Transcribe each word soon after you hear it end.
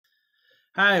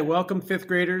Hi, welcome fifth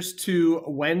graders to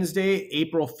Wednesday,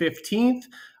 April 15th.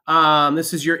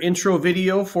 This is your intro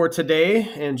video for today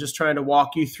and just trying to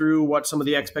walk you through what some of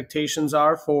the expectations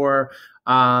are for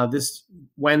this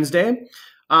Wednesday.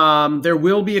 There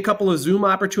will be a couple of Zoom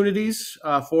opportunities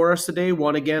for us today,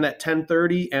 one again at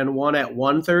 10:30 and one at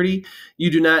 1:30.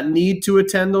 You do not need to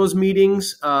attend those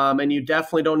meetings, and you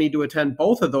definitely don't need to attend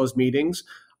both of those meetings.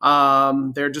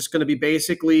 They're just going to be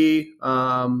basically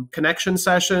connection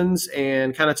sessions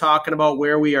and kind of talking about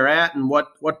where we are at and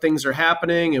what things are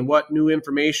happening and what new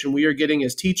information we are getting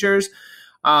as teachers.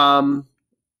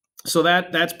 So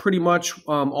that's pretty much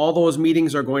all those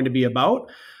meetings are going to be about.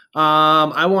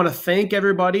 I want to thank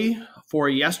everybody for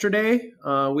yesterday.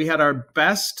 We had our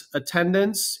best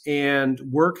attendance and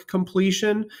work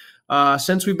completion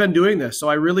since we've been doing this. So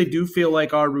I really do feel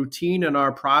like our routine and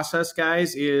our process,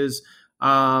 guys, is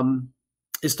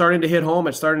starting to hit home.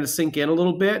 It's starting to sink in a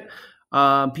little bit.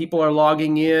 People are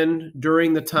logging in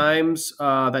during the times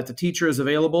that the teacher is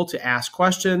available to ask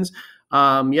questions.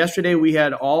 Yesterday, we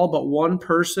had all but one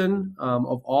person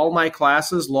of all my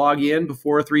classes log in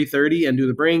before 3:30 and do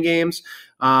the brain games.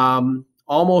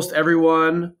 Almost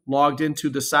everyone logged into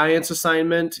the science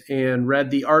assignment and read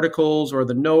the articles or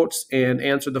the notes and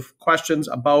answered the questions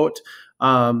about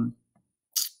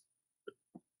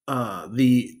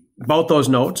those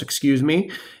notes, excuse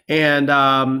me. And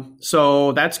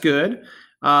so that's good.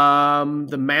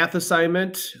 The math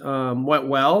assignment went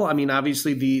well. I mean,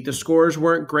 obviously the scores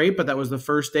weren't great, but that was the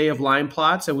first day of line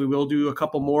plots, and we will do a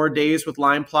couple more days with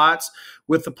line plots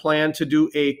with the plan to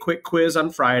do a quick quiz on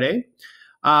Friday.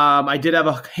 I did have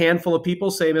a handful of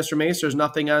people say, Mr. Mace, there's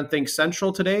nothing on Think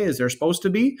Central today. Is there supposed to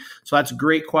be? So that's a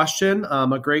great question.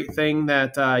 A great thing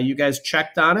that you guys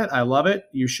checked on it. I love it.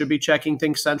 You should be checking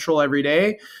Think Central every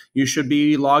day. You should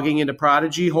be logging into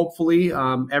Prodigy, hopefully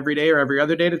every day or every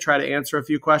other day to try to answer a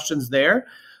few questions there.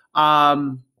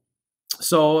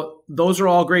 So those are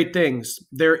all great things.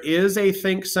 There is a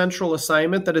Think Central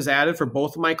assignment that is added for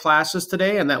both of my classes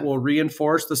today, and that will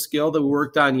reinforce the skill that we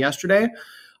worked on yesterday.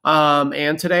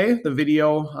 And today, the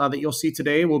video that you'll see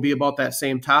today will be about that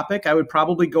same topic. I would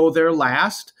probably go there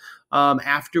last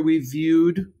after we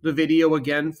viewed the video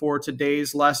again for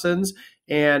today's lessons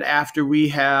and after we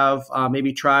have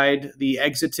maybe tried the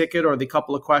exit ticket or the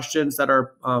couple of questions that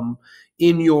are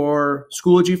in your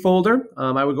Schoology folder.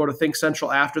 I would go to Think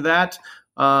Central after that.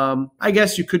 I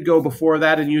guess you could go before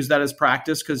that and use that as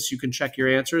practice because you can check your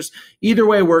answers. Either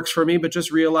way works for me, but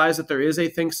just realize that there is a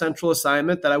Think Central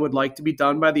assignment that I would like to be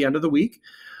done by the end of the week.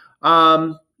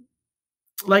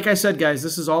 Like I said, guys,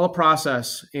 this is all a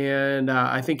process, and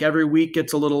I think every week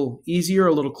gets a little easier,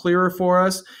 a little clearer for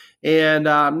us. And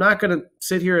I'm not going to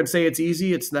sit here and say it's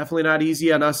easy. It's definitely not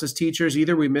easy on us as teachers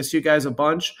either. We miss you guys a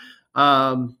bunch.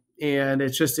 And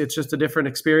it's just a different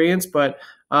experience. But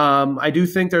I do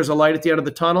think there's a light at the end of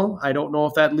the tunnel. I don't know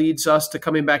if that leads us to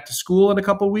coming back to school in a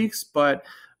couple of weeks, but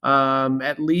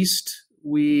at least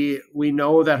we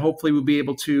know that hopefully we'll be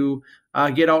able to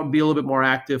get out and be a little bit more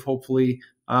active, hopefully,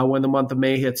 when the month of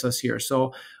May hits us here.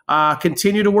 So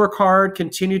continue to work hard,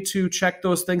 continue to check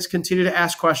those things, continue to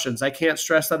ask questions. I can't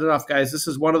stress that enough, guys. This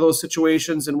is one of those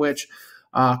situations in which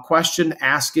question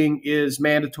asking is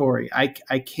mandatory. I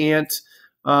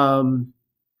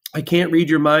can't read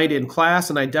your mind in class,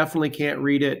 and I definitely can't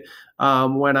read it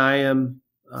when I am,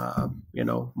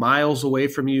 miles away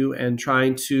from you and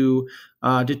trying to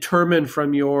determine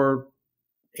from your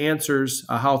answers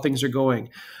how things are going.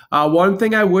 One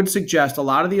thing I would suggest, a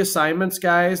lot of the assignments,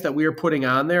 guys, that we are putting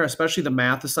on there, especially the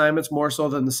math assignments more so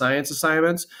than the science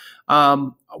assignments,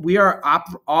 we are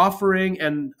offering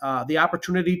the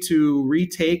opportunity to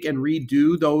retake and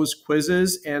redo those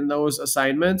quizzes and those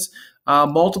assignments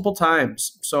multiple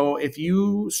times. So if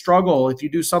you struggle, if you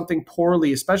do something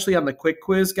poorly, especially on the quick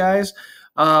quiz, guys,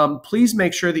 please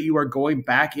make sure that you are going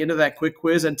back into that quick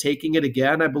quiz and taking it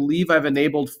again. I believe I've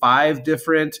enabled 5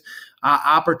 different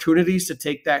opportunities to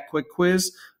take that quick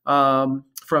quiz from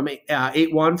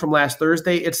 8-1 from last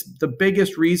Thursday. It's the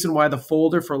biggest reason why the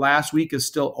folder for last week is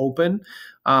still open.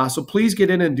 So please get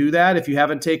in and do that if you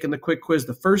haven't taken the quick quiz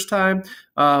the first time.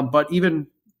 But even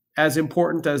as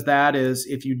important as that is,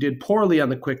 if you did poorly on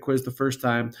the quick quiz the first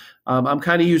time, I'm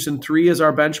kind of using 3 as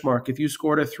our benchmark. If you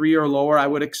scored a 3 or lower, I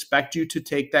would expect you to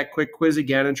take that quick quiz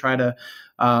again and try to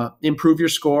improve your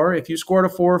score. If you scored a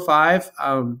 4 or 5,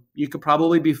 you could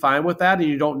probably be fine with that, and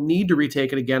you don't need to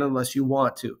retake it again unless you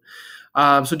want to.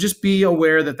 So just be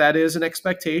aware that that is an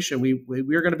expectation.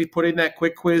 We're going to be putting that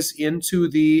quick quiz into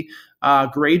the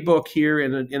grade book here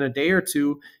in a day or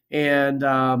two, and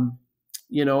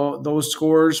those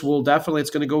scores will definitely, it's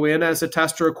going to go in as a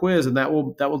test or a quiz, and that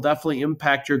will definitely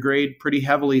impact your grade pretty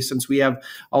heavily, since we have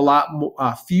a lot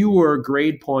fewer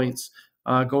grade points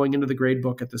going into the grade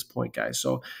book at this point, guys.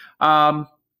 So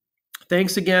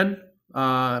thanks again.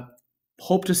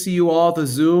 Hope to see you all at the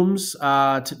Zooms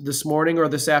this morning or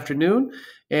this afternoon.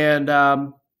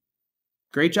 And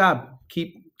great job.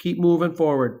 Keep moving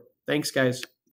forward. Thanks, guys.